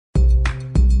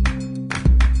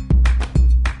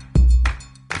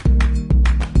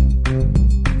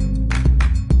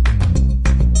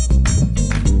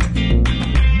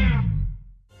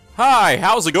Hi,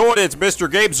 how's it going? It's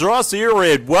MrGamesRus here,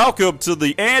 and welcome to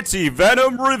the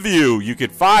Anti-Venom review. You can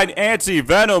find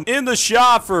Anti-Venom in the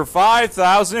shop for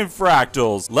 5,000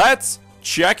 fractals. Let's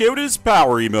check out his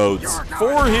power emotes.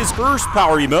 For his first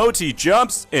power emote, he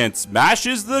jumps and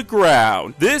smashes the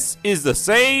ground. This is the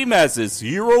same as his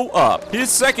hero up. His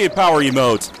second power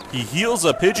emote, he heals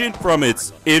a pigeon from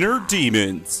its inner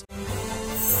demons.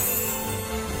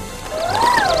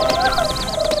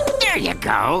 There you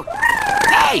go.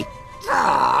 Hey!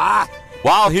 Aww.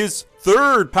 While his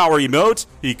third power emote,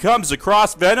 he comes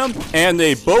across Venom, and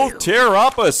they both tear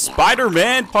up a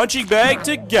Spider-Man punching bag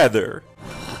together.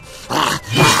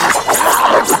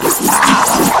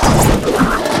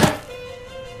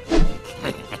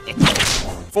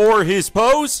 For his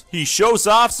pose, he shows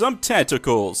off some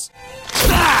tentacles.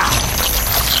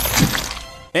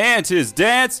 And his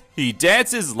dance, he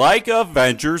dances like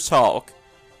Avengers Hulk.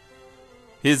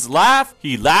 His laugh,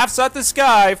 he laughs at the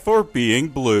sky for being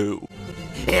blue.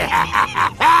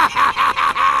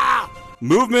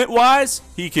 Movement-wise,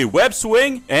 he can web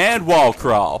swing and wall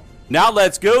crawl. Now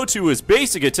let's go to his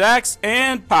basic attacks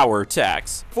and power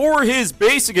attacks. For his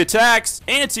basic attacks,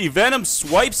 Anti-Venom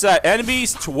swipes at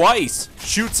enemies twice,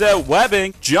 shoots out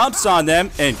webbing, jumps on them,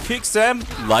 and kicks them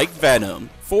like Venom.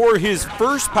 For his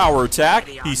first power attack,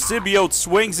 he symbiote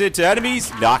swings into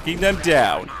enemies, knocking them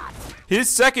down. His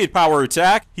second power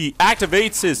attack, he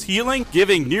activates his healing,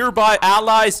 giving nearby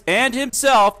allies and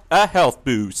himself a health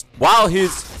boost. While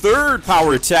his third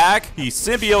power attack, he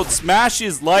symbiote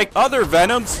smashes like other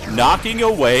Venoms, knocking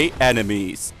away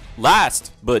enemies.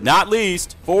 Last but not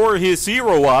least, for his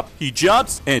hero up, he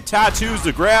jumps and tattoos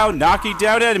the ground, knocking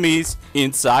down enemies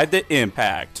inside the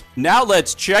impact. Now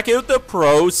let's check out the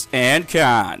pros and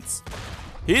cons.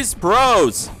 His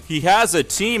pros, he has a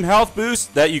team health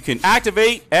boost that you can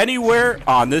activate anywhere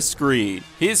on the screen.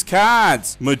 His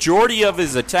cons, majority of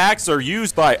his attacks are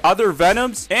used by other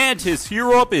Venoms, and his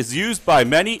hero up is used by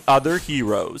many other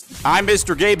heroes. I'm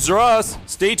MrGamesRus.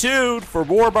 Stay tuned for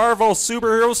more Marvel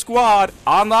Superhero Squad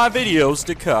online videos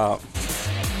to come.